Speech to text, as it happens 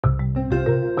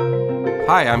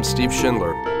Hi, I'm Steve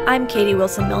Schindler. I'm Katie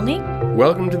Wilson-Milne.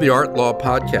 Welcome to the Art Law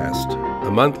Podcast, a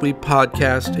monthly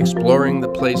podcast exploring the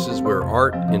places where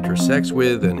art intersects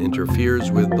with and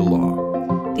interferes with the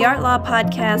law. The Art Law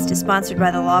Podcast is sponsored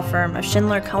by the law firm of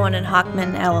Schindler, Cohen &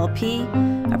 Hochman,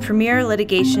 LLP, a premier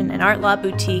litigation and art law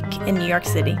boutique in New York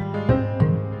City.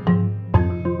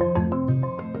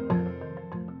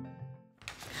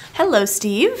 Hello,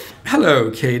 Steve.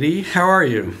 Hello, Katie. How are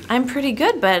you? I'm pretty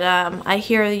good, but I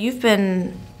hear you've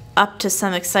been up to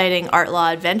some exciting art law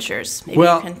adventures. Maybe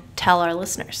you can tell our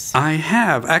listeners. I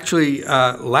have. Actually,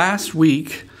 last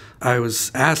week, I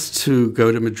was asked to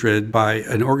go to Madrid by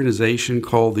an organization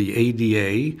called the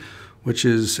ADA, which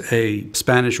is a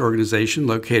Spanish organization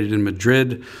located in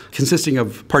Madrid, consisting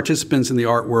of participants in the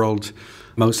art world,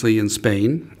 mostly in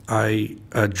Spain. I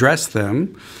addressed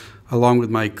them along with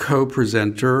my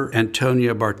co-presenter,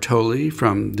 Antonia Bartoli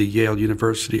from the Yale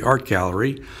University Art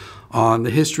Gallery, on the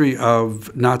history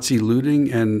of Nazi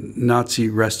looting and Nazi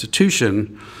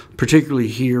restitution, particularly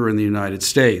here in the United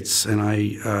States. And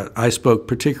I spoke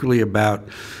particularly about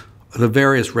the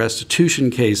various restitution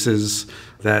cases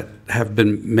that have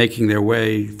been making their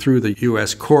way through the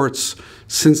U.S. courts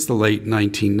since the late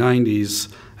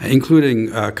 1990s, including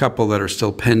a couple that are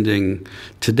still pending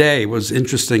today. What's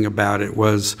interesting about it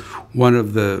was one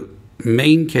of the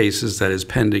main cases that is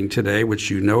pending today,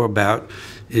 which you know about,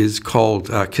 is called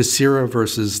Kasira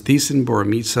versus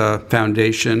Thyssen-Boromisa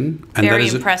Foundation. And very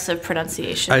impressive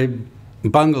pronunciation. I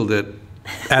bungled it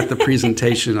at the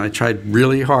presentation. I tried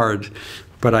really hard,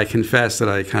 but I confess that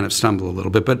I kind of stumbled a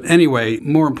little bit. But anyway,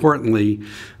 more importantly,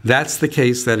 that's the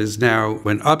case that is now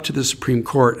went up to the Supreme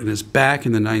Court and is back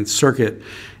in the Ninth Circuit,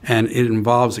 and it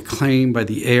involves a claim by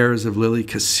the heirs of Lily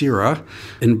Kasira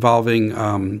involving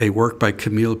a work by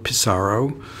Camille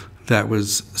Pissarro that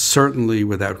was certainly,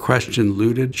 without question,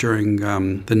 looted during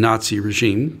the Nazi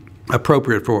regime,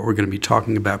 appropriate for what we're going to be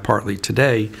talking about partly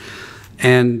today.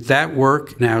 And that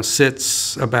work now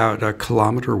sits about a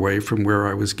kilometer away from where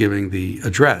I was giving the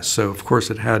address. So, of course,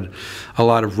 it had a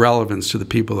lot of relevance to the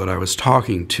people that I was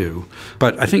talking to.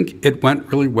 But I think it went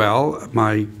really well.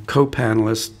 My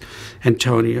co-panelist,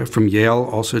 Antonia from Yale,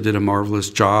 also did a marvelous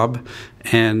job.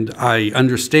 And I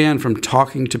understand from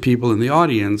talking to people in the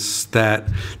audience that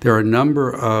there are a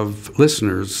number of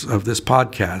listeners of this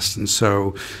podcast. And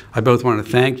so I both want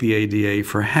to thank the ADA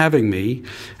for having me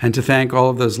and to thank all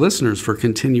of those listeners for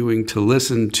continuing to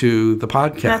listen to the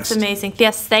podcast. That's amazing.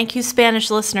 Yes, thank you,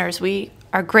 Spanish listeners. We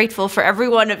are grateful for every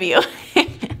one of you.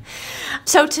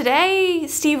 So today,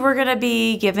 Steve, we're going to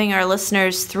be giving our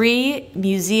listeners 3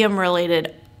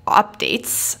 museum-related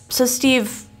updates. So,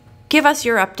 Steve, give us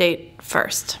your update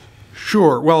first.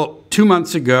 Sure. Well, 2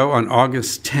 months ago, on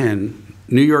August 10,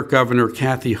 New York Governor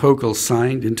Kathy Hochul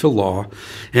signed into law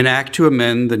an act to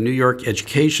amend the New York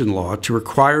education law to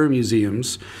require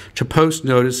museums to post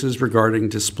notices regarding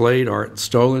displayed art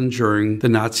stolen during the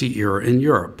Nazi era in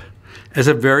Europe. It's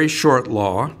a very short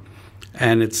law,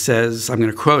 and it says, I'm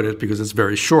going to quote it because it's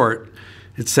very short,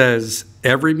 it says,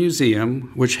 every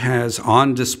museum which has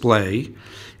on display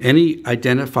any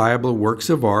identifiable works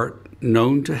of art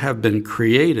known to have been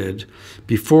created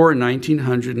before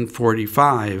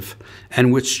 1945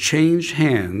 and which changed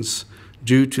hands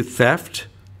due to theft,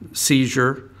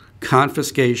 seizure,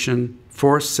 confiscation,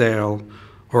 forced sale,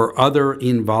 or other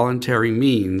involuntary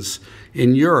means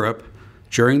in Europe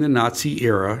during the Nazi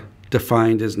era,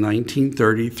 defined as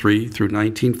 1933 through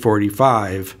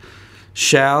 1945,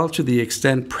 shall, to the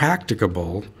extent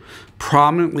practicable,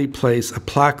 prominently place a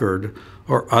placard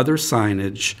or other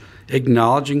signage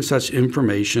acknowledging such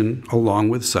information along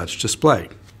with such display.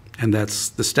 And that's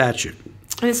the statute.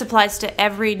 And this applies to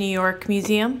every New York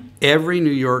museum? Every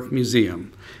New York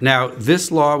museum. Now,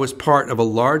 this law was part of a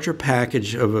larger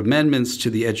package of amendments to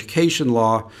the education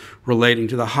law relating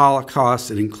to the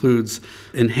Holocaust. It includes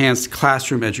enhanced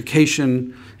classroom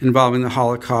education involving the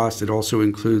Holocaust. It also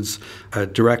includes a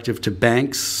directive to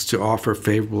banks to offer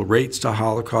favorable rates to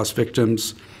Holocaust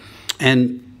victims.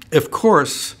 And, of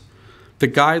course, the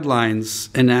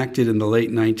guidelines enacted in the late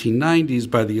 1990s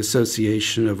by the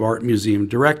Association of Art Museum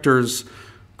Directors,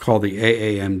 called the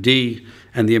AAMD,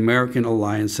 and the American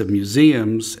Alliance of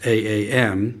Museums,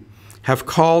 AAM, have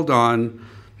called on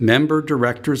member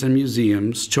directors and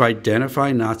museums to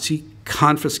identify Nazi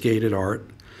confiscated art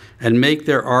and make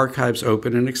their archives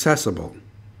open and accessible.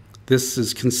 This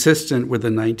is consistent with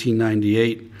the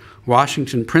 1998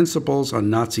 Washington Principles on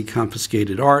Nazi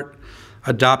confiscated art,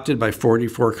 adopted by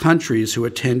 44 countries who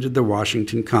attended the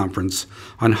Washington Conference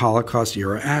on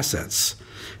Holocaust-era assets.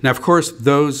 Now, of course,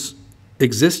 those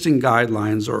existing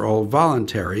guidelines are all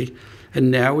voluntary,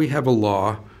 and now we have a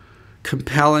law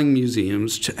compelling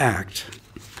museums to act.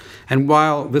 And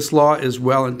while this law is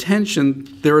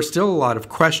well-intentioned, there are still a lot of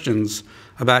questions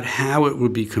about how it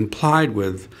would be complied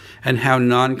with and how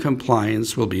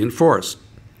non-compliance will be enforced.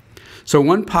 So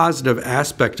one positive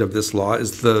aspect of this law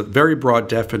is the very broad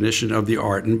definition of the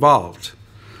art involved.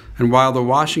 And while the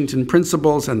Washington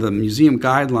principles and the museum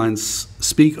guidelines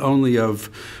speak only of,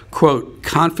 quote,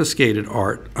 confiscated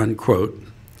art, unquote,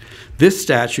 this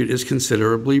statute is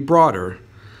considerably broader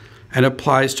and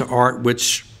applies to art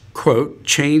which, quote,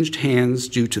 changed hands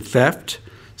due to theft,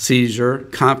 seizure,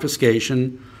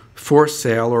 confiscation, forced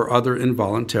sale, or other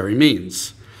involuntary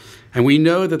means. And we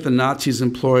know that the Nazis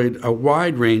employed a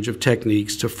wide range of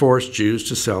techniques to force Jews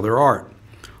to sell their art,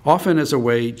 often as a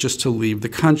way just to leave the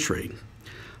country.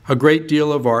 A great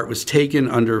deal of art was taken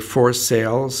under forced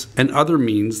sales and other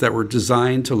means that were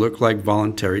designed to look like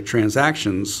voluntary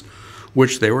transactions,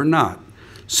 which they were not.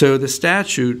 So the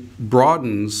statute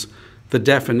broadens the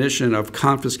definition of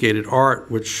confiscated art,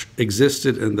 which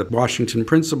existed in the Washington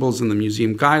Principles and the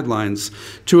Museum Guidelines,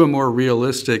 to a more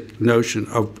realistic notion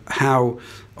of how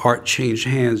art changed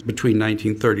hands between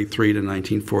 1933 to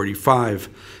 1945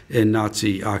 in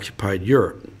Nazi-occupied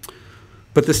Europe.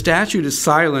 But the statute is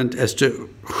silent as to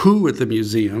who at the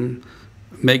museum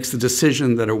makes the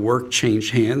decision that a work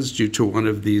changed hands due to one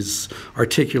of these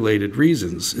articulated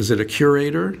reasons. Is it a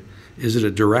curator? Is it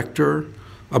a director?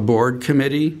 A board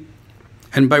committee?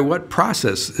 And by what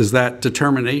process is that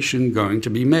determination going to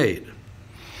be made?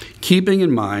 Keeping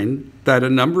in mind that a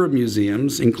number of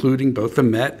museums, including both the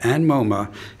Met and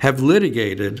MoMA, have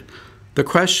litigated the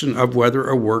question of whether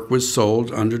a work was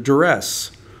sold under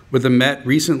duress, with the Met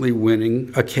recently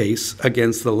winning a case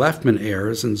against the Lefman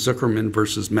heirs in Zuckerman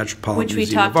versus Metropolitan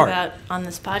Museum of Art. Which we talked about on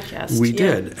this podcast. We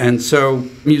did. And so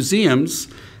museums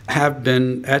have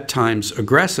been at times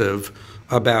aggressive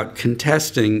about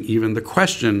contesting even the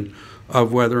question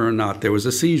of whether or not there was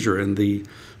a seizure. In the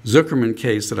Zuckerman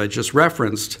case that I just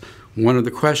referenced, one of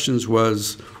the questions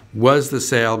was the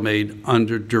sale made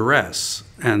under duress?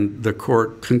 And the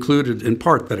court concluded in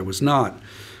part that it was not.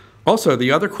 Also,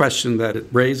 the other question that it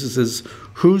raises is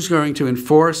who's going to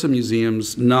enforce a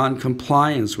museum's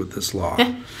non-compliance with this law,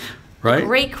 right?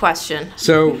 Great question.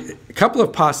 So a couple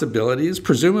of possibilities.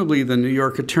 Presumably the New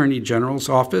York Attorney General's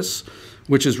office,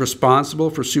 which is responsible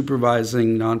for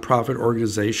supervising nonprofit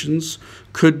organizations,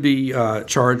 could be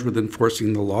charged with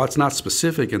enforcing the law. It's not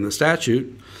specific in the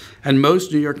statute. And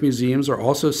most New York museums are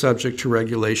also subject to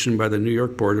regulation by the New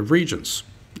York Board of Regents.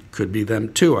 Could be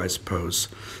them too, I suppose.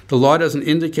 The law doesn't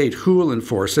indicate who will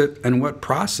enforce it and what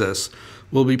process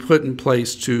will be put in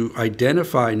place to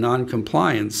identify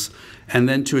noncompliance and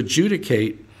then to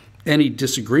adjudicate any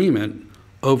disagreement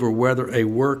over whether a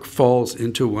work falls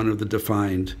into one of the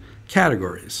defined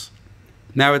categories.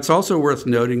 Now, it's also worth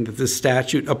noting that this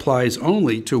statute applies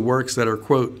only to works that are,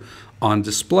 quote, on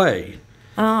display,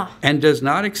 and does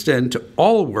not extend to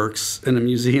all works in a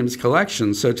museum's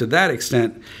collection. So to that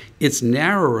extent, it's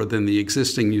narrower than the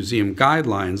existing museum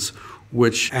guidelines,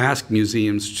 which ask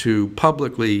museums to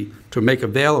publicly to make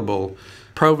available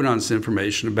provenance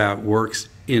information about works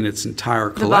in its entire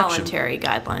collection. The voluntary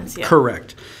guidelines, yeah.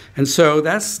 Correct. And so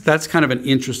that's kind of an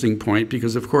interesting point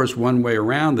because, of course, one way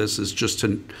around this is just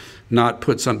to not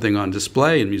put something on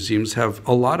display, and museums have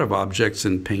a lot of objects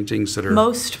and paintings that are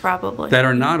most probably that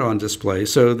are not on display.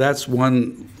 So that's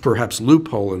one perhaps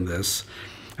loophole in this.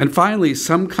 And finally,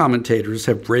 some commentators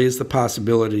have raised the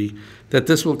possibility that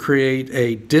this will create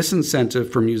a disincentive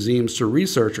for museums to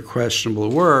research a questionable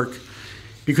work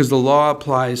because the law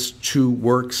applies to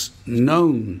works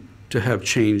known to have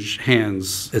changed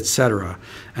hands, etc.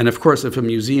 And of course, if a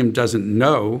museum doesn't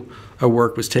know a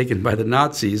work was taken by the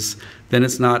Nazis, then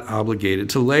it's not obligated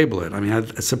to label it. I mean,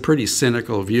 it's a pretty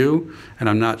cynical view, and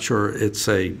I'm not sure it's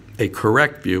a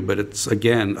correct view, but it's,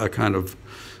 again, a kind of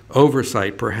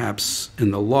oversight perhaps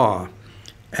in the law.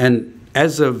 And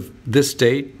as of this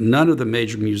date, none of the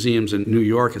major museums in New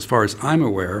York, as far as I'm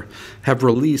aware, have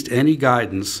released any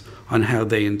guidance on how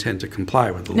they intend to comply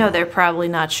with the law. No, they're probably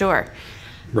not sure.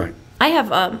 Right. I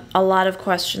have a lot of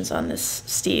questions on this,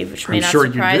 Steve, which may I'm not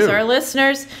sure surprise you do. our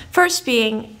listeners. First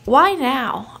being, why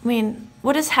now? I mean,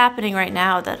 what is happening right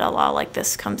now that a law like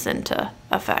this comes into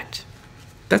effect?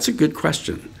 That's a good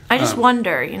question. I just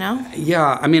wonder, you know?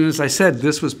 Yeah, I mean, as I said,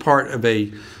 this was part of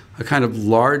a kind of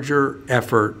larger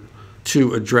effort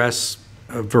to address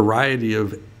a variety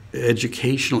of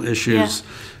educational issues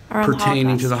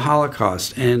pertaining to the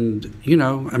Holocaust. And, you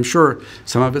know, I'm sure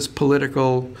some of it's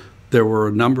political, There were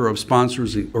a number of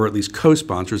sponsors, or at least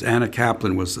co-sponsors. Anna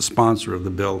Kaplan was the sponsor of the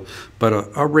bill, but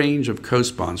a range of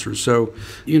co-sponsors. So,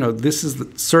 this is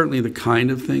certainly the kind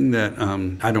of thing that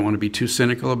I don't want to be too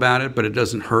cynical about it, but it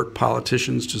doesn't hurt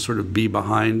politicians to sort of be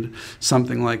behind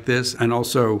something like this. And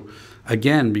also,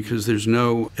 again, because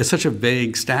it's such a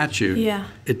vague statute,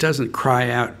 it doesn't cry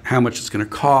out how much it's going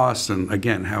to cost and,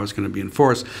 again, how it's going to be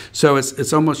enforced. So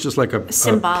it's almost just like a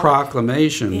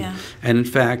proclamation. Yeah. And, in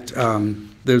fact,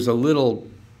 there's a little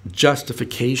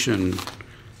justification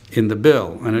in the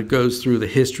bill, and it goes through the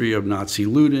history of Nazi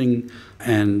looting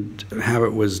and how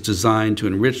it was designed to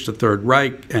enrich the Third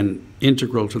Reich and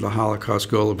integral to the Holocaust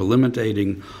goal of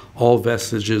eliminating all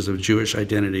vestiges of Jewish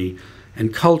identity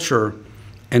and culture.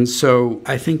 And so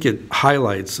I think it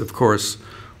highlights, of course,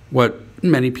 what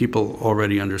many people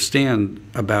already understand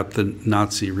about the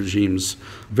Nazi regime's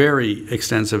very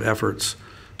extensive efforts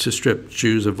to strip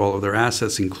Jews of all of their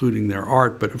assets, including their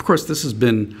art. But, of course, this has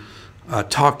been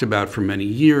talked about for many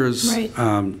years, right.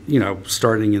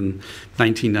 Starting in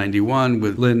 1991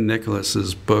 with Lynn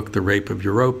Nicholas's book, The Rape of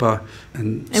Europa.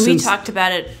 And we talked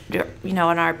about it,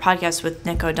 on our podcast with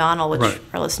Nick O'Donnell, which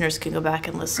our listeners can go back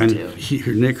and listen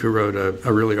to. Nick, who wrote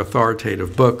a really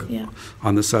authoritative book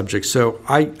on the subject. So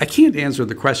I can't answer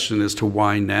the question as to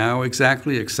why now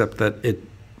exactly, except that it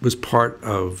was part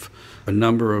of a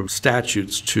number of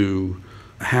statutes to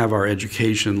have our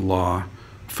education law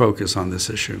focus on this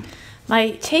issue.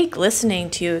 My take listening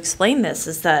to you explain this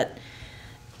is that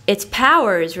its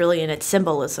power is really in its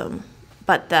symbolism,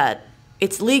 but that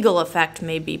its legal effect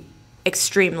may be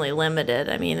extremely limited.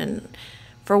 I mean, and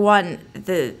for one,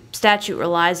 the statute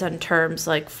relies on terms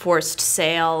like forced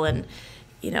sale and,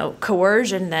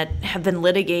 coercion that have been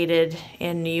litigated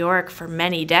in New York for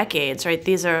many decades, right?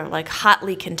 These are like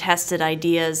hotly contested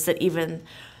ideas that even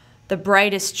the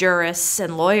brightest jurists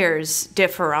and lawyers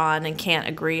differ on and can't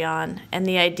agree on. And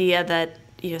the idea that,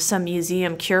 some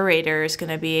museum curator is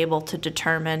going to be able to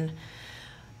determine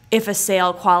if a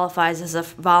sale qualifies as a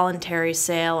voluntary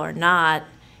sale or not,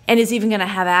 and is even going to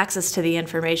have access to the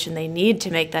information they need to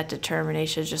make that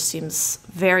determination, just seems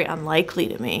very unlikely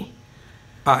to me.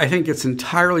 I think it's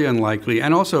entirely unlikely.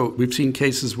 And also, we've seen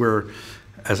cases where,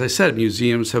 as I said,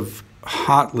 museums have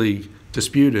hotly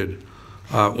disputed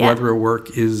whether a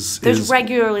work is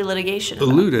regularly litigation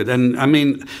eluded. And I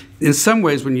mean, in some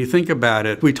ways, when you think about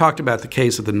it, we talked about the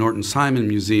case of the Norton Simon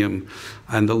Museum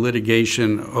and the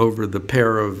litigation over the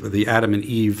pair of the Adam and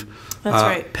Eve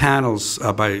panels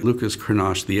by Lucas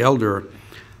Cranach the Elder.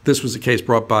 This was a case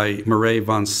brought by Mireille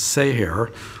von Seher,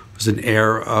 who was an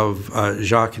heir of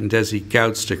Jacques and Desi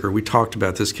Goudsticker. We talked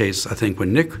about this case, I think,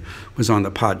 when Nick was on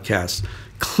the podcast.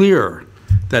 Clear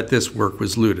that this work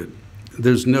was looted.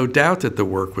 There's no doubt that the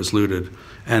work was looted,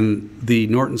 and the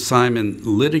Norton Simon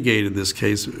litigated this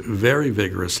case very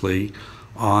vigorously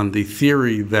on the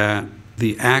theory that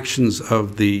the actions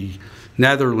of the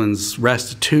Netherlands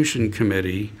Restitution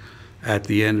Committee at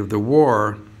the end of the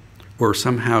war were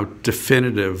somehow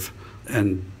definitive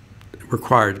and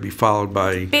required to be followed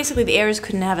by... Basically, the heirs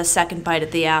couldn't have a second bite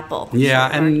at the apple. Yeah,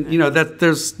 and that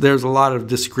there's a lot of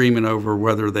disagreement over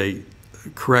whether they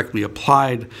correctly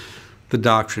applied the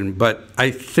doctrine. But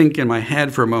I think in my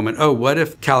head for a moment, what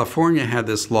if California had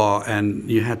this law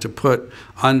and you had to put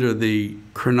under the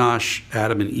Cranach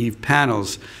Adam and Eve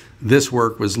panels, this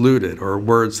work was looted, or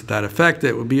words to that effect?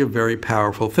 It would be a very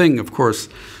powerful thing. Of course,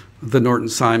 the Norton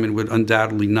Simon would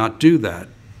undoubtedly not do that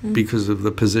because of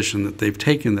the position that they've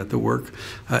taken that the work,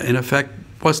 in effect,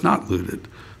 was not looted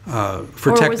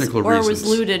for technical reasons. Or was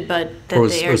looted, but that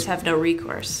the heirs have no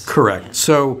recourse. Correct. Yeah.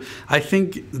 So I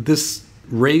think this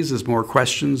raises more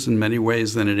questions in many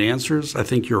ways than it answers. I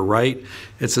think you're right.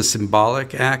 It's a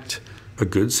symbolic act, a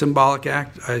good symbolic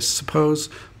act, I suppose,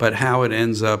 but how it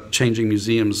ends up changing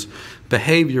museums'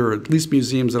 behavior, at least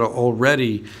museums that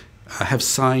already have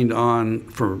signed on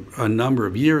for a number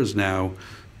of years now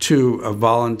to a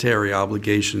voluntary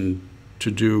obligation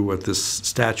to do what this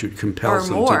statute compels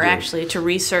them to do. Or more, actually, to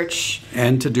research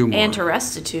and to do more. And to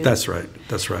restitute. That's right.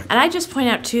 That's right. And I just point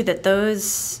out, too, that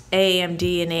those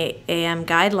AAMD and AAM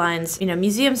guidelines,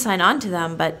 museums sign on to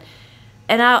them,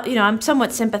 I'm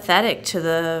somewhat sympathetic to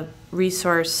the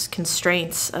resource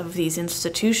constraints of these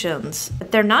institutions.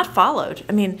 But they're not followed.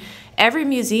 I mean, every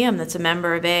museum that's a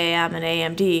member of AAM and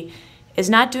AAMD is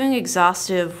not doing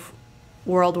exhaustive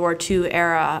World War II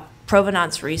era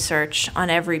provenance research on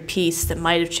every piece that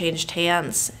might have changed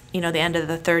hands, the end of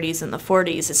the 30s and the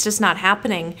 40s. It's just not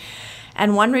happening.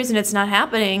 And one reason it's not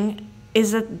happening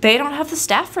is that they don't have the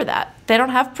staff for that. They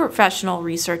don't have professional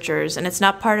researchers, and it's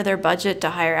not part of their budget to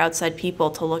hire outside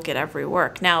people to look at every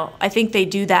work. Now, I think they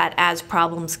do that as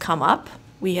problems come up,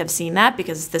 we have seen that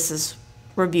because this is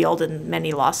revealed in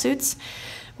many lawsuits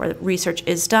where research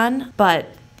is done. But,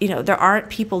 there aren't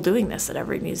people doing this at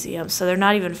every museum, so they're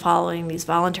not even following these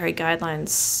voluntary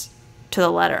guidelines to the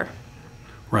letter.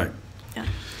 Right. Yeah.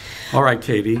 All right,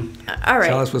 Katie. All right.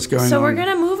 Tell us what's going on. So we're going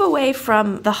to move away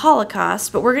from the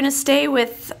Holocaust, but we're going to stay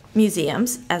with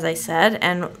museums, as I said,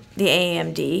 and the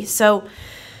AAMD. So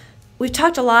we've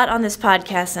talked a lot on this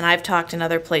podcast, and I've talked in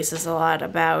other places a lot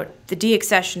about the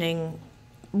deaccessioning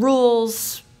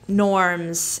rules,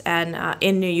 norms, and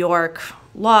in New York,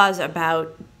 laws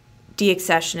about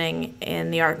deaccessioning in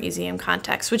the art museum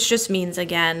context, which just means,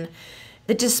 again,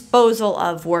 the disposal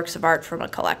of works of art from a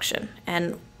collection,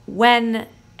 and when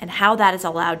and how that is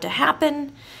allowed to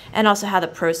happen, and also how the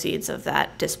proceeds of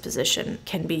that disposition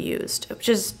can be used, which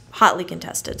is hotly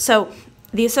contested. So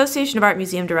the Association of Art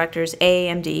Museum Directors,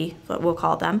 AAMD, what we'll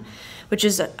call them, which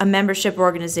is a membership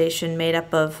organization made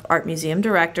up of art museum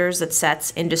directors that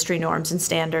sets industry norms and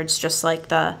standards, just like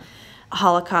the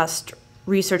Holocaust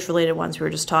research-related ones we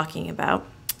were just talking about,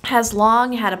 has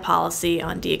long had a policy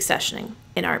on deaccessioning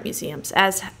in art museums,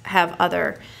 as have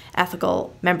other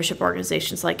ethical membership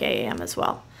organizations like AAM as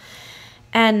well.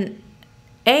 And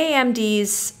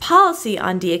AAMD's policy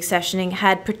on deaccessioning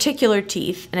had particular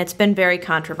teeth, and it's been very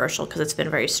controversial because it's been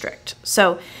very strict.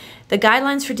 So the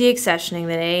guidelines for deaccessioning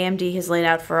that AAMD has laid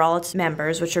out for all its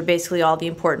members, which are basically all the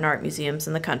important art museums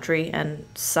in the country and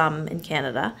some in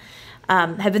Canada,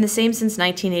 have been the same since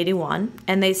 1981,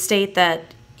 and they state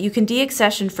that you can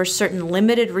deaccession for certain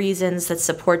limited reasons that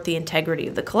support the integrity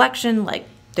of the collection, like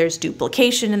there's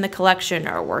duplication in the collection,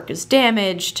 or work is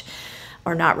damaged,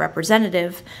 or not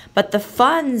representative, but the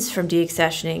funds from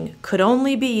deaccessioning could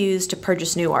only be used to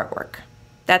purchase new artwork.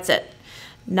 That's it.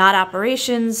 Not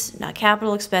operations, not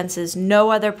capital expenses,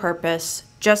 no other purpose,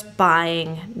 just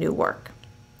buying new work.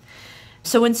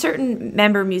 So in certain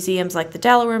member museums like the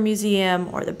Delaware Museum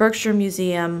or the Berkshire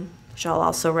Museum, which I'll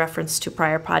also reference to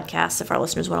prior podcasts if our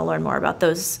listeners want to learn more about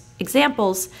those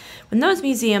examples, when those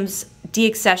museums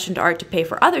deaccessioned art to pay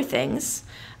for other things,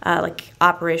 like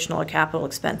operational or capital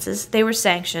expenses, they were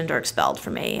sanctioned or expelled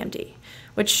from AAMD,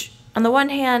 which on the one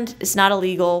hand is not a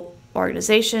legal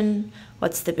organization,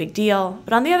 what's the big deal?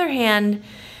 But on the other hand,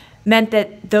 meant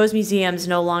that those museums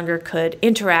no longer could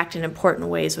interact in important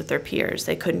ways with their peers.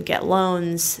 They couldn't get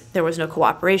loans, there was no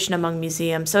cooperation among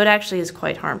museums, so it actually is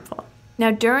quite harmful.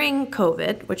 Now during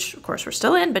COVID, which of course we're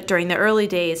still in, but during the early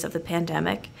days of the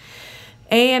pandemic,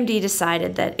 AAMD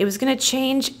decided that it was going to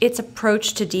change its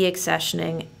approach to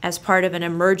deaccessioning as part of an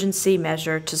emergency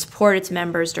measure to support its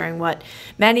members during what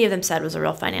many of them said was a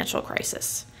real financial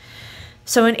crisis.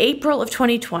 So in April of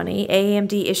 2020,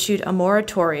 AAMD issued a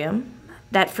moratorium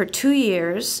that for 2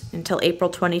 years, until April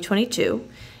 2022,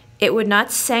 it would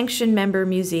not sanction member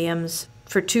museums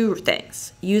for two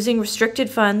things: using restricted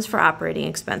funds for operating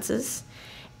expenses,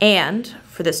 and,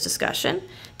 for this discussion,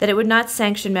 that it would not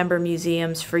sanction member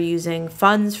museums for using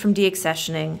funds from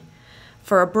deaccessioning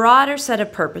for a broader set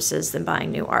of purposes than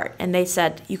buying new art. And they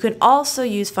said you can also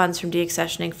use funds from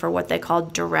deaccessioning for what they call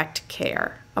direct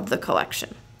care of the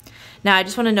collection. Now, I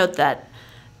just want to note that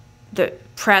the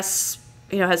press,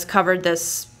 has covered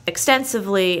this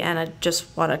extensively, and I just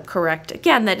want to correct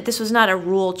again that this was not a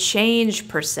rule change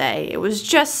per se. It was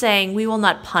just saying we will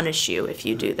not punish you if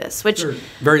you do this, which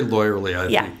very lawyerly, I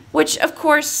think. Which of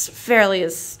course fairly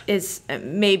is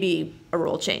maybe a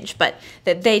rule change, but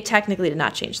that they technically did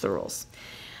not change the rules.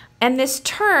 And this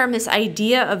term, this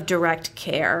idea of direct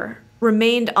care,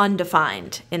 remained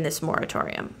undefined in this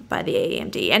moratorium by the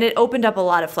AAMD, and it opened up a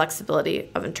lot of flexibility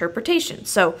of interpretation.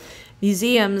 So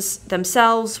museums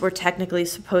themselves were technically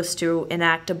supposed to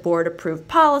enact a board-approved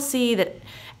policy that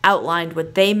outlined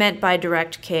what they meant by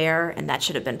direct care, and that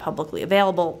should have been publicly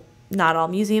available. Not all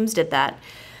museums did that.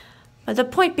 But the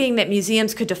point being that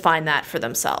museums could define that for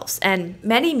themselves. And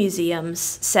many museums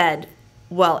said,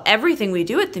 well, everything we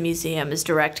do at the museum is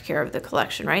direct care of the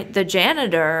collection, right? The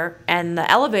janitor and the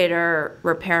elevator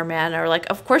repairman are like,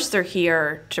 of course they're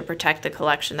here to protect the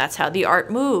collection. That's how the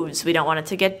art moves. We don't want it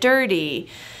to get dirty.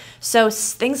 So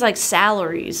things like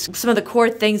salaries, some of the core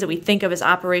things that we think of as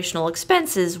operational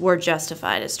expenses, were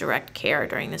justified as direct care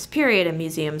during this period, and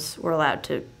museums were allowed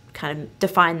to kind of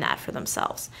define that for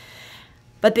themselves.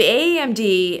 But the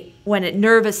AAMD, when it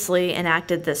nervously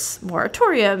enacted this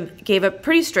moratorium, gave a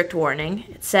pretty strict warning.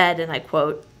 It said, and I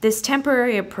quote, "This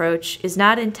temporary approach is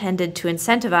not intended to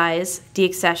incentivize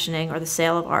deaccessioning or the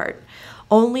sale of art,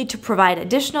 only to provide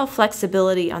additional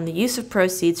flexibility on the use of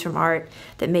proceeds from art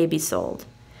that may be sold.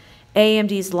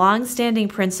 AAMD's long-standing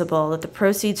principle that the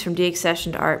proceeds from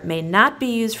deaccessioned art may not be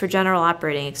used for general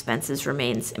operating expenses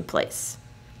remains in place."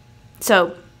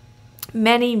 So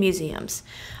Many museums,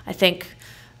 I think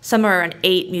somewhere around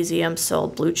 8 museums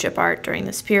sold blue chip art during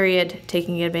this period,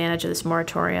 taking advantage of this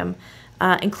moratorium,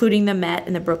 including the Met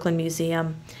and the Brooklyn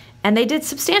Museum. And they did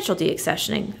substantial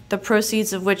deaccessioning, the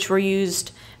proceeds of which were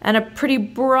used in a pretty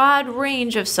broad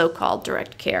range of so-called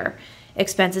direct care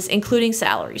expenses, including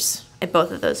salaries at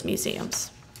both of those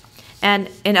museums. And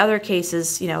in other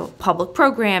cases, public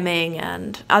programming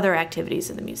and other activities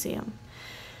in the museum.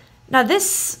 Now,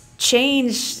 this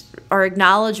change or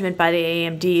acknowledgement by the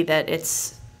AAMD that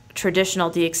its traditional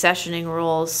deaccessioning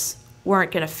rules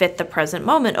weren't going to fit the present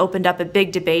moment opened up a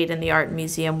big debate in the art and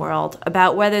museum world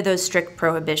about whether those strict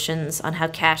prohibitions on how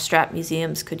cash-strapped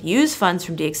museums could use funds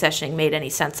from deaccessioning made any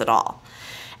sense at all.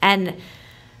 And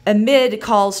amid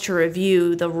calls to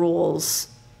review the rules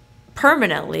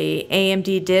permanently,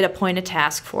 AAMD did appoint a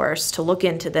task force to look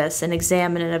into this and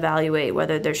examine and evaluate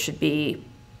whether there should be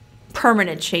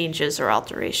permanent changes or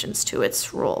alterations to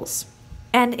its rules.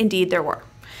 And indeed there were.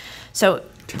 So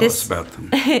Tell us about them.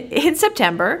 In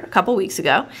September, a couple weeks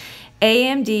ago,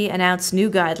 AAMD announced new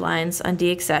guidelines on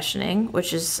deaccessioning,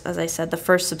 which is, as I said, the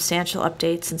first substantial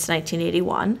update since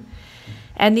 1981.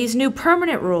 And these new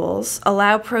permanent rules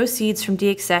allow proceeds from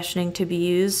deaccessioning to be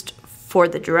used for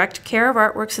the direct care of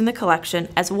artworks in the collection,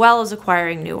 as well as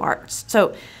acquiring new arts.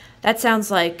 So that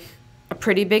sounds like a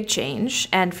pretty big change,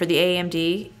 and for the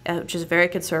AAMD, which is a very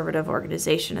conservative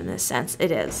organization in this sense,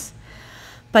 it is.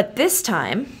 But this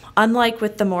time, unlike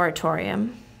with the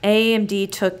moratorium,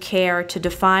 AAMD took care to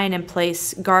define and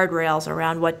place guardrails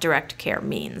around what direct care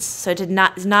means. So it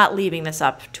is not leaving this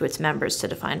up to its members to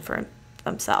define for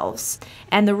themselves.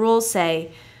 And the rules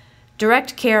say,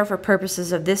 direct care for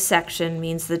purposes of this section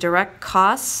means the direct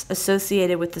costs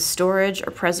associated with the storage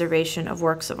or preservation of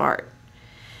works of art.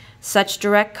 Such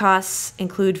direct costs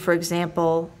include, for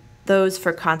example, those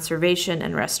for conservation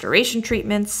and restoration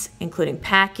treatments, including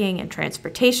packing and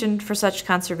transportation for such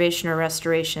conservation or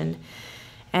restoration,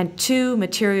 and 2,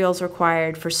 materials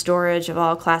required for storage of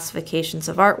all classifications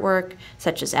of artwork,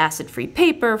 such as acid-free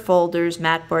paper, folders,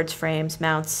 mat boards, frames,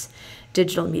 mounts,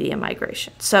 digital media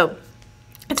migration. So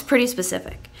it's pretty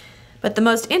specific. But the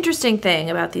most interesting thing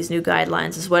about these new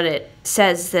guidelines is what it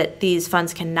says that these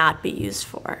funds cannot be used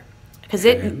for. Because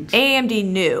AAMD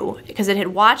knew, because it had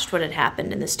watched what had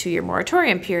happened in this 2-year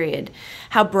moratorium period,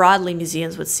 how broadly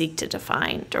museums would seek to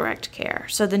define direct care.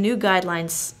 So the new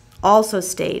guidelines also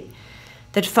state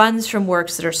that funds from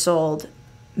works that are sold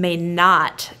may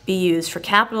not be used for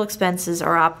capital expenses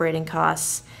or operating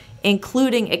costs,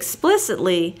 including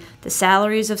explicitly the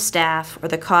salaries of staff or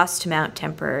the cost to mount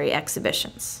temporary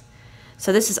exhibitions.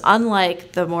 So this is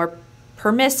unlike the more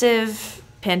permissive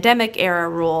pandemic-era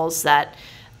rules that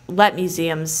let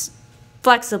museums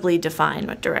flexibly define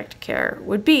what direct care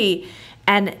would be.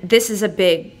 And this is a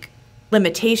big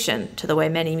limitation to the way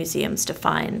many museums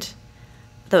defined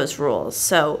those rules.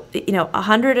 So,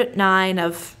 109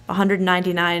 of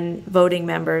 199 voting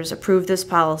members approved this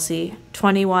policy,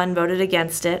 21 voted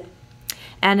against it.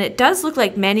 And it does look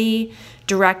like many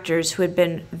directors who had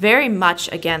been very much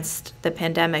against the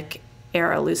pandemic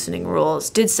era loosening rules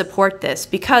did support this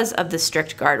because of the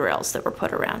strict guardrails that were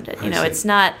put around it. It's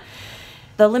not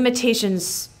the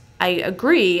limitations. I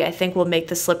agree, I think will make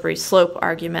the slippery slope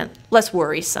argument less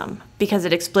worrisome because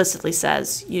it explicitly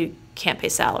says you can't pay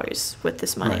salaries with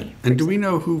this money. Right. And do we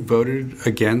know who voted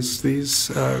against these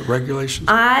regulations?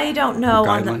 I don't know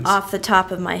off the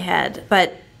top of my head,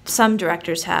 but some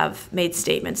directors have made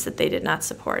statements that they did not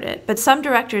support it. But some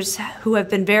directors who have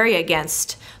been very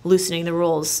against loosening the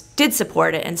rules did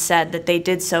support it and said that they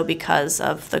did so because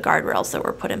of the guardrails that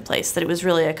were put in place, that it was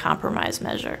really a compromise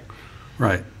measure.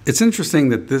 Right. It's interesting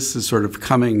that this is sort of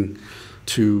coming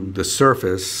to the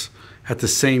surface at the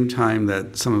same time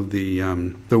that some of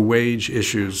the wage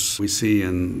issues we see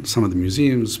in some of the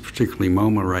museums, particularly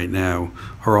MoMA right now,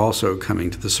 are also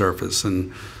coming to the surface.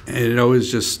 And it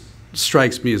always just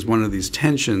strikes me as one of these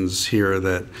tensions here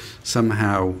that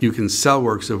somehow you can sell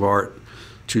works of art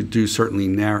to do certainly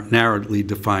narrowly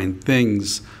defined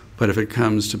things, but if it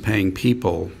comes to paying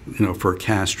people, for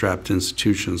cash-strapped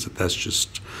institutions, that's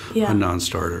just a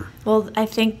non-starter. Well, I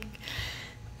think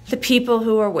the people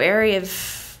who are wary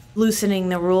of loosening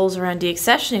the rules around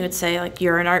deaccessioning would say,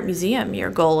 you're an art museum.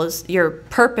 Your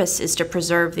purpose is to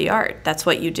preserve the art. That's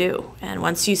what you do. And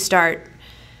once you start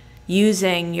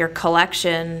using your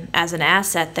collection as an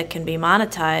asset that can be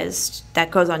monetized,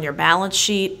 that goes on your balance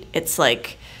sheet. It's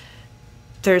like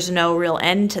there's no real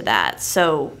end to that.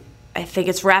 So I think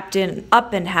it's wrapped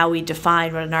up in how we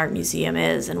define what an art museum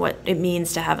is and what it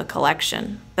means to have a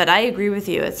collection. But I agree with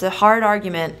you. It's a hard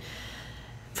argument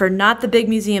for not the big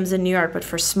museums in New York, but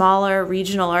for smaller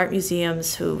regional art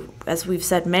museums who, as we've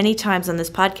said many times on this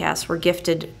podcast, were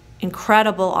gifted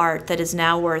incredible art that is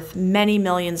now worth many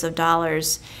millions of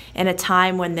dollars in a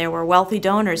time when there were wealthy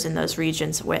donors in those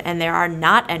regions, and there are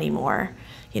not anymore,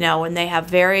 when they have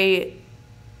very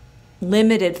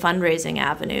limited fundraising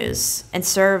avenues and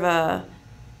serve a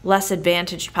less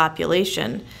advantaged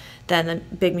population than the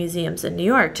big museums in New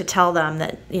York, to tell them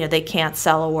that they can't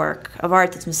sell a work of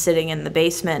art that's been sitting in the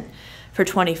basement for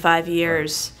 25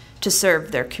 years to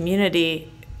serve their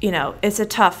community. It's a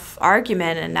tough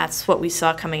argument, and that's what we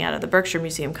saw coming out of the Berkshire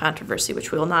Museum controversy,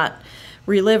 which we will not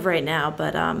relive right now,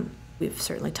 but we've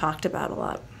certainly talked about a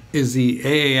lot. Is the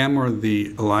AAM or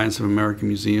the Alliance of American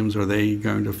Museums, are they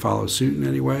going to follow suit in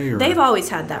any way? Or? They've always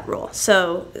had that rule.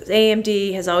 So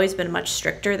AAMD has always been much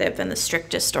stricter. They've been the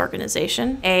strictest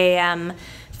organization. AAM,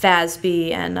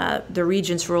 FASB, and the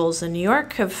Regents rules in New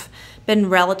York have been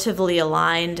relatively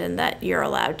aligned in that you're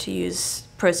allowed to use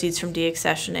proceeds from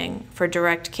deaccessioning for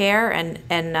direct care, and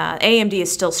AAMD is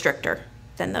still stricter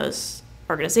than those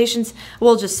organizations.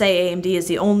 We'll just say AAMD is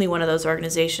the only one of those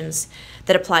organizations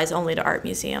that applies only to art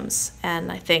museums.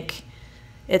 And I think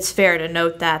it's fair to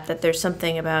note that there's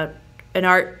something about an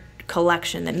art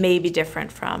collection that may be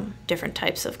different from different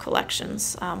types of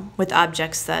collections, with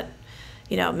objects that,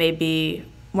 may be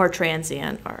more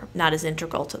transient or not as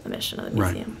integral to the mission of the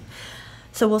museum. Right.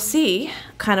 So we'll see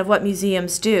kind of what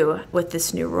museums do with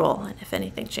this new rule and if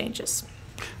anything changes.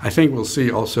 I think we'll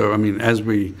see also, as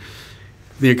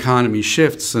the economy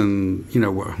shifts, and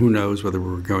who knows whether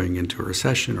we're going into a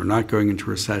recession or not going into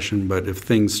a recession, but if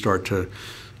things start to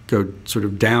go sort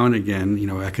of down again,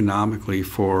 economically,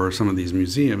 for some of these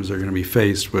museums, they're going to be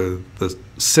faced with the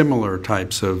similar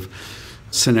types of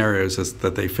scenarios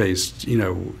that they faced,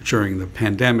 during the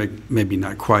pandemic, maybe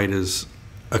not quite as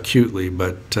acutely,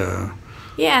 but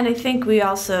yeah, and I think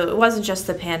it wasn't just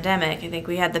the pandemic. I think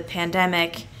we had the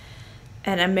pandemic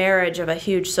and a marriage of a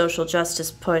huge social justice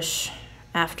push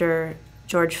after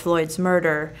George Floyd's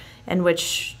murder, in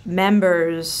which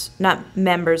not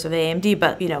members of AAMD,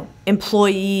 but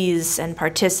employees and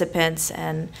participants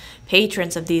and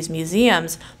patrons of these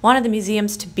museums wanted the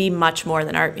museums to be much more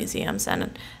than art museums.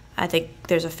 And I think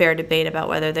there's a fair debate about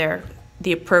whether they're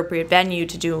the appropriate venue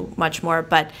to do much more,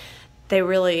 but they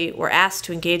really were asked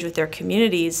to engage with their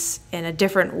communities in a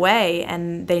different way,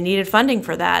 and they needed funding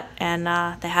for that, and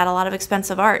they had a lot of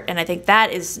expensive art, and I think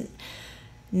that is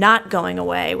not going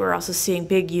away. We're also seeing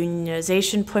big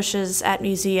unionization pushes at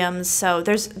museums, so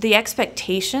there's the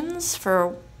expectations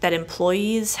that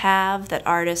employees have, that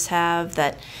artists have,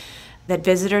 that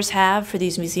visitors have for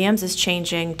these museums is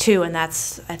changing too, and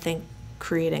that's, I think,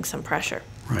 creating some pressure.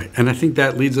 Right, and I think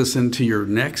that leads us into your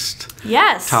next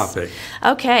topic.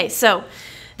 Okay, so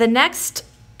the next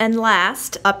and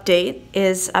last update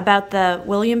is about the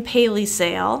William Paley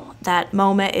sale that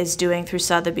MoMA is doing through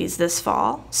Sotheby's this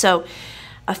fall. So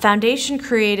a foundation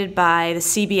created by the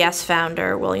CBS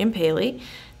founder, William Paley,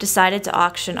 decided to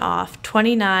auction off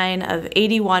 29 of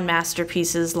 81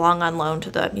 masterpieces long on loan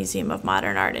to the Museum of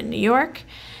Modern Art in New York.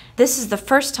 This is the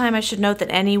first time, I should note,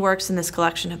 that any works in this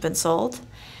collection have been sold.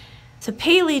 So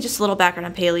Paley, just a little background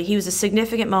on Paley, he was a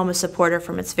significant MoMA supporter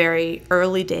from its very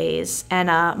early days and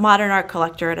a modern art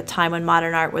collector at a time when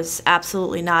modern art was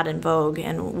absolutely not in vogue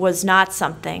and was not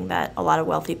something that a lot of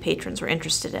wealthy patrons were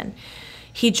interested in.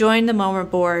 He joined the MoMA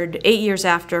board 8 years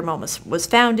after MoMA was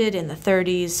founded in the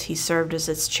 30s. He served as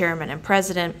its chairman and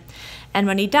president. And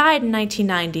when he died in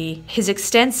 1990, his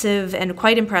extensive and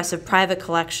quite impressive private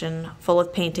collection, full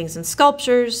of paintings and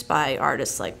sculptures by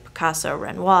artists like Picasso,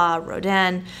 Renoir,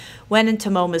 Rodin, went into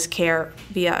MoMA's care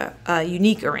via a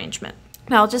unique arrangement.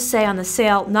 Now, I'll just say on the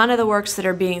sale, none of the works that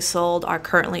are being sold are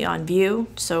currently on view.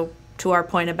 So to our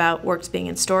point about works being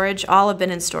in storage, all have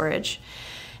been in storage.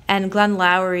 And Glenn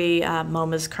Lowry,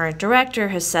 MoMA's current director,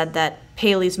 has said that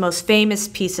Paley's most famous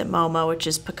piece at MoMA, which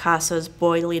is Picasso's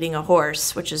Boy Leading a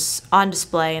Horse, which is on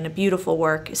display and a beautiful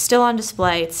work, is still on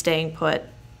display. It's staying put,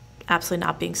 absolutely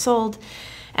not being sold.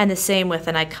 And the same with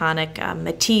an iconic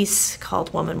Matisse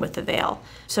called Woman with a Veil.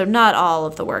 So not all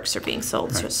of the works are being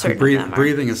sold. Right. So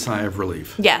breathing a sigh of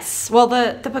relief. Yes. Well,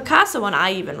 the Picasso one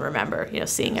I even remember,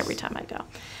 seeing every time I go.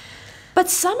 But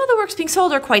some of the works being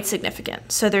sold are quite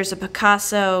significant. So there's a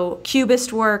Picasso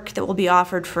Cubist work that will be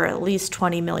offered for at least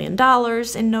 $20 million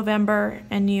in November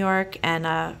in New York, and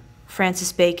a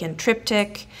Francis Bacon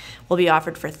triptych will be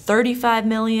offered for $35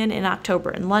 million in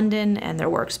October in London, and their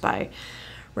works by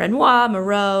Renoir,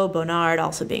 Moreau, Bonnard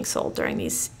also being sold during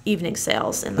these evening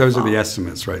sales in the Those fall. are the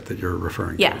estimates, right, that you're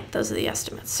referring to? Yeah, those are the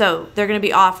estimates. So they're going to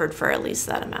be offered for at least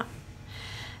that amount.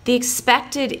 The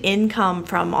expected income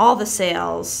from all the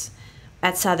sales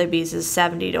at Sotheby's is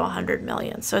 70 to 100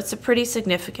 million. So it's a pretty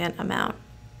significant amount.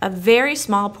 A very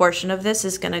small portion of this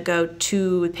is going to go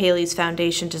to Paley's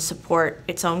Foundation to support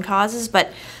its own causes,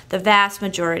 but the vast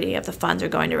majority of the funds are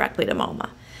going directly to MoMA.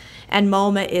 And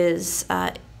MoMA is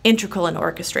integral in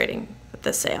orchestrating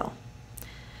the sale.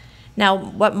 Now,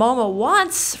 what MoMA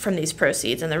wants from these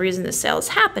proceeds, and the reason this sale is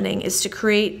happening, is to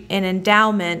create an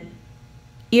endowment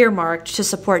earmarked to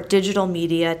support digital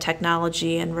media,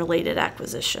 technology, and related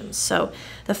acquisitions. So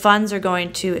the funds are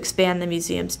going to expand the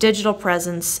museum's digital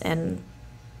presence in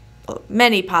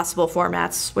many possible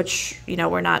formats, which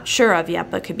we're not sure of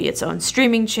yet, but could be its own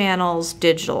streaming channels,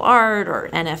 digital art, or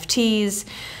NFTs,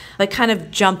 but kind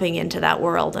of jumping into that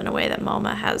world in a way that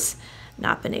MoMA has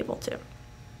not been able to.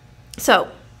 So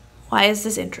why is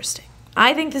this interesting?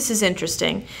 I think this is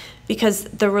interesting because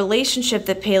the relationship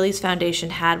that Paley's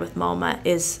Foundation had with MoMA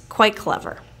is quite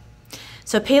clever.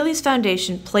 So Paley's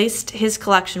Foundation placed his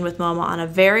collection with MoMA on a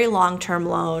very long-term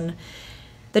loan,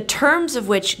 the terms of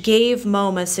which gave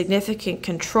MoMA significant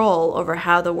control over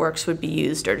how the works would be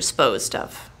used or disposed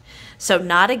of. So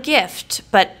not a gift,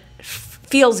 but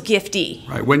feels gifty.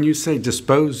 Right. When you say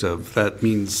disposed of, that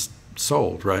means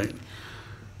sold, right?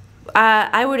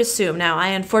 I would assume. Now, I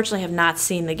unfortunately have not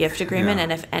seen the gift agreement, and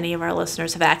if any of our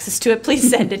listeners have access to it, please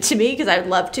send it to me because I would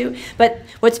love to. But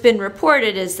what's been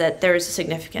reported is that there is a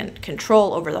significant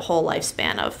control over the whole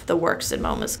lifespan of the works in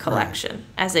MoMA's collection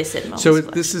as they sit in MoMA's collection.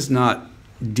 So this is not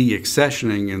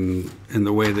deaccessioning in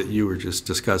the way that you were just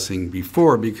discussing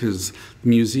before, because the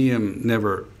museum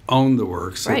never owned the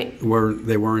works. Right.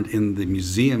 They weren't in the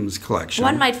museum's collection.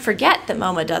 One might forget that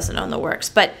MoMA doesn't own the works,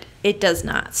 but it does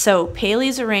not. So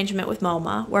Paley's arrangement with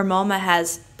MoMA, where MoMA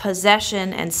has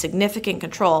possession and significant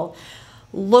control,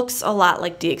 looks a lot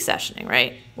like deaccessioning,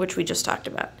 right? Which we just talked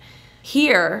about.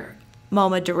 Here,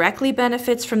 MoMA directly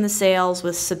benefits from the sales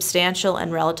with substantial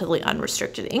and relatively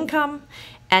unrestricted income,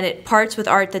 and it parts with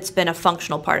art that's been a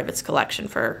functional part of its collection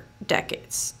for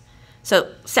decades.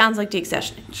 So sounds like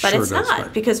deaccessioning, but Sure, it's not,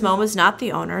 right. because MoMA's not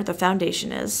the owner, the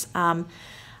foundation is.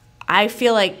 I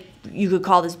feel like you could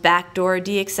call this backdoor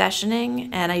deaccessioning,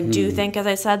 and I do think, as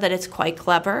I said, that it's quite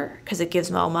clever because it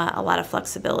gives MoMA a lot of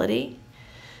flexibility.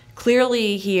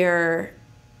 Clearly here,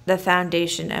 the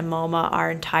foundation and MoMA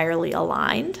are entirely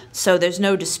aligned, so there's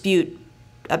no dispute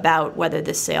about whether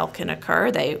this sale can occur.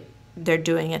 They're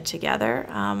doing it together.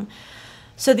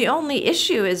 So the only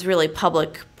issue is really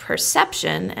public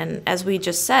perception, and as we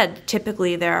just said,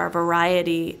 typically there are a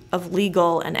variety of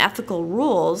legal and ethical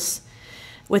rules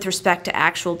with respect to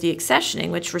actual deaccessioning,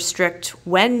 which restrict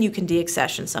when you can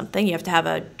deaccession something. You have to have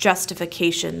a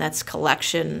justification that's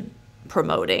collection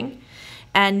promoting,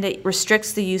 and it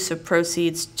restricts the use of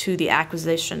proceeds to the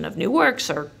acquisition of new works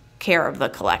or care of the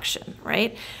collection,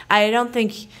 right? I don't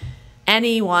think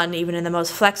anyone, even in the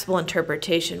most flexible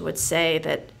interpretation, would say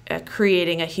that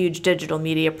creating a huge digital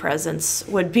media presence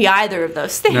would be either of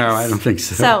those things. No, I don't think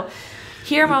so. So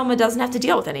here MoMA doesn't have to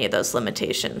deal with any of those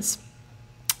limitations.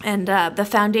 And the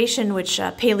foundation, which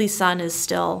Paley's son is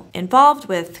still involved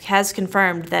with, has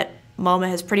confirmed that MoMA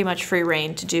has pretty much free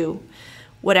reign to do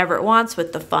whatever it wants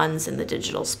with the funds in the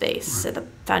digital space. So the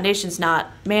foundation's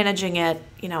not managing it.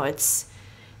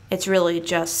 It's really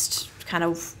just kind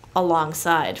of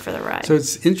alongside for the ride. So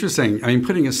it's interesting. I mean,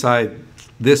 putting aside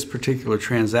this particular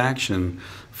transaction,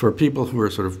 for people who are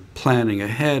sort of planning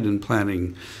ahead and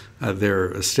planning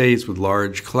their estates with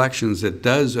large collections, it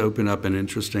does open up an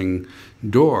interesting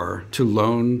door to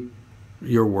loan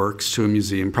your works to a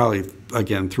museum, probably,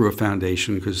 again, through a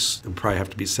foundation, because it'll probably have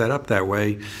to be set up that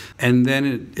way. And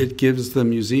then it gives the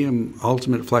museum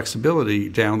ultimate flexibility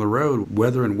down the road,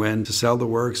 whether and when to sell the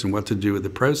works and what to do with the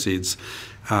proceeds.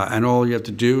 And all you have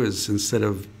to do is, instead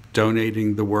of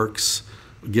donating the works,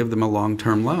 give them a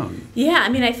long-term loan. Yeah, I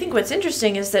mean, I think what's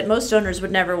interesting is that most donors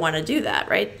would never want to do that,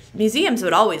 right? Museums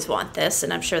would always want this,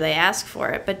 and I'm sure they ask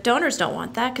for it, but donors don't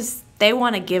want that because they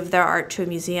want to give their art to a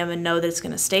museum and know that it's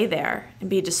going to stay there and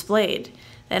be displayed.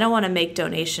 They don't want to make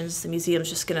donations the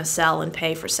museum's just going to sell and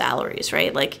pay for salaries,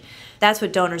 right? Like, that's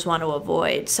what donors want to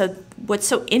avoid. So what's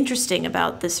so interesting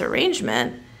about this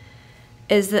arrangement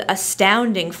is the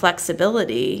astounding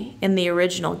flexibility in the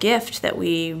original gift that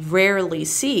we rarely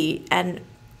see, and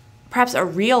perhaps a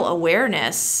real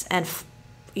awareness and,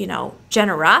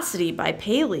 generosity by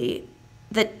Paley,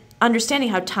 that understanding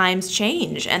how times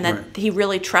change and that Right. he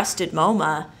really trusted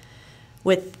MoMA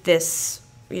with this,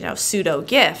 pseudo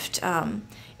gift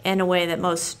in a way that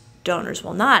most donors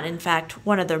will not. In fact,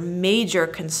 one of the major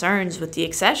concerns with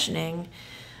deaccessioning,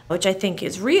 which I think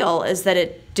is real, is that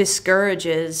it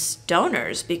discourages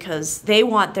donors because they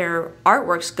want their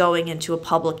artworks going into a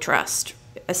public trust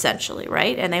essentially,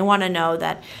 right? And they want to know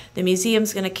that the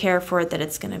museum's going to care for it, that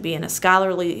it's going to be in a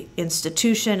scholarly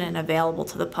institution and available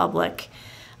to the public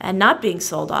and not being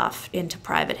sold off into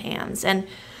private hands. And,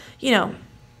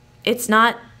 it's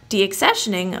not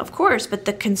deaccessioning, of course, but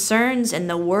the concerns and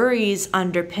the worries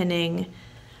underpinning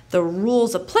the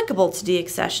rules applicable to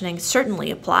deaccessioning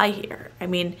certainly apply here. I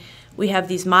mean, we have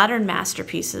these modern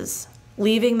masterpieces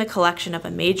leaving the collection of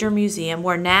a major museum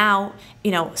where now,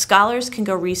 scholars can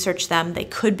go research them. They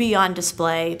could be on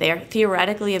display. They are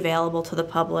theoretically available to the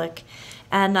public,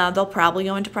 and they'll probably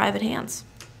go into private hands.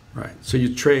 Right. So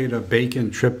you trade a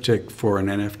Bacon triptych for an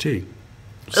NFT.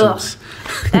 Ugh,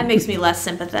 that makes me less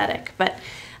sympathetic. But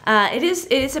it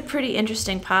is a pretty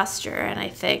interesting posture, and I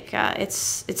think it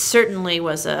certainly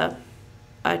was a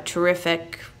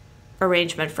terrific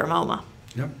arrangement for MoMA.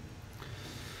 Yep.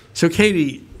 So,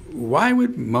 Katie, why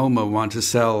would MoMA want to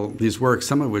sell these works,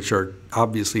 some of which are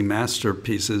obviously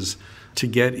masterpieces, to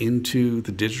get into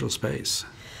the digital space?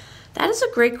 That is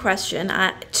a great question.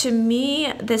 To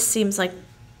me, this seems like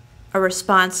a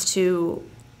response to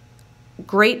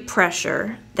great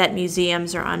pressure that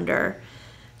museums are under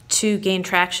to gain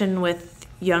traction with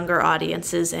younger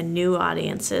audiences and new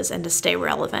audiences and to stay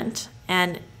relevant.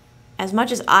 And as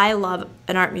much as I love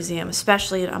an art museum,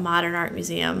 especially a modern art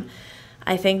museum,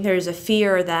 I think there's a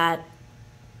fear that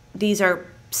these are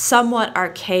somewhat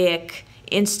archaic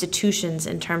institutions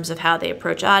in terms of how they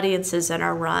approach audiences and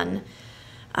are run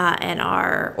and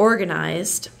are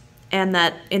organized, and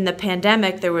that in the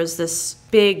pandemic there was this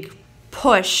big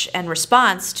push and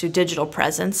response to digital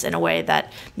presence in a way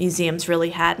that museums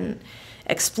really hadn't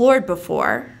explored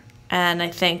before. And I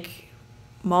think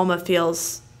MoMA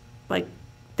feels like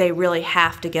they really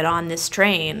have to get on this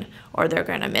train or they're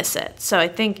going to miss it. So I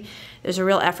think there's a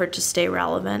real effort to stay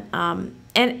relevant.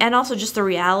 And also just the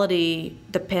reality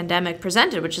the pandemic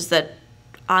presented, which is that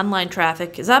online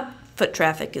traffic is up, foot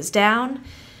traffic is down.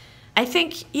 I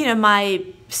think, my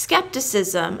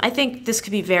skepticism, I think this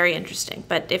could be very interesting,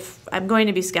 but if I'm going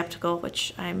to be skeptical,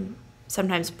 which I'm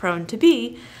sometimes prone to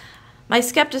be, my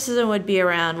skepticism would be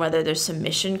around whether there's some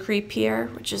mission creep here,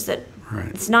 which is that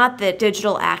It's not that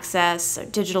digital access or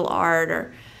digital art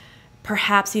or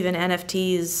perhaps even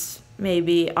NFTs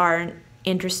maybe aren't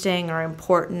interesting or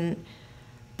important,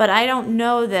 but I don't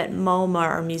know that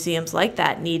MoMA or museums like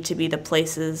that need to be the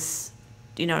places,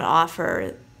 to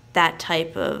offer that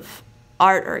type of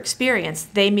art or experience.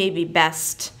 They may be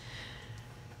best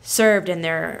served, and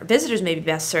their visitors may be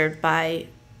best served by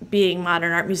being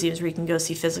modern art museums where you can go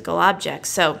see physical objects.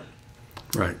 So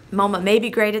MoMA may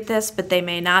be great at this, but they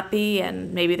may not be,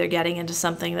 and maybe they're getting into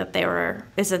something that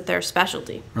isn't their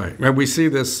specialty. Right. And we see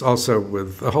this also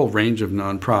with a whole range of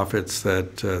nonprofits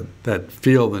that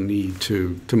feel the need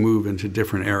to move into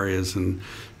different areas, and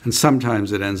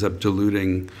sometimes it ends up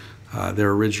diluting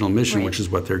their original mission, which is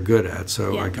what they're good at.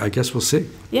 So I guess we'll see.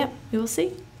 Yeah, we will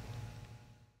see.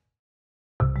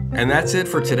 And that's it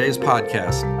for today's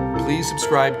podcast. Please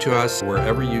subscribe to us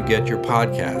wherever you get your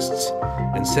podcasts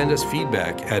and send us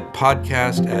feedback at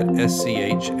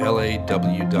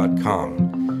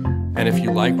podcast@schlaw.com. And if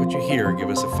you like what you hear, give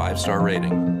us a 5-star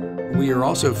rating. We are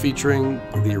also featuring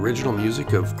the original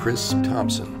music of Chris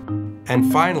Thompson.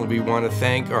 And finally, we want to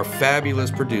thank our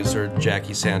fabulous producer,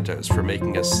 Jackie Santos, for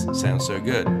making us sound so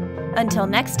good. Until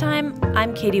next time,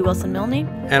 I'm Katie Wilson-Milne.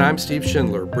 And I'm Steve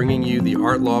Schindler, bringing you the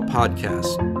Art Law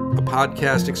Podcast, a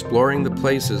podcast exploring the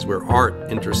places where art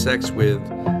intersects with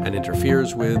and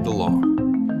interferes with the law.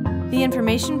 The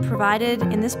information provided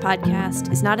in this podcast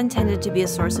is not intended to be a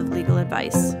source of legal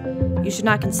advice. You should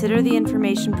not consider the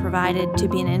information provided to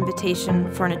be an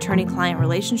invitation for an attorney-client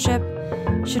relationship,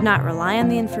 should not rely on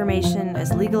the information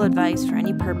as legal advice for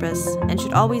any purpose, and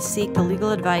should always seek the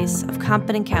legal advice of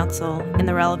competent counsel in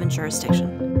the relevant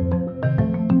jurisdiction.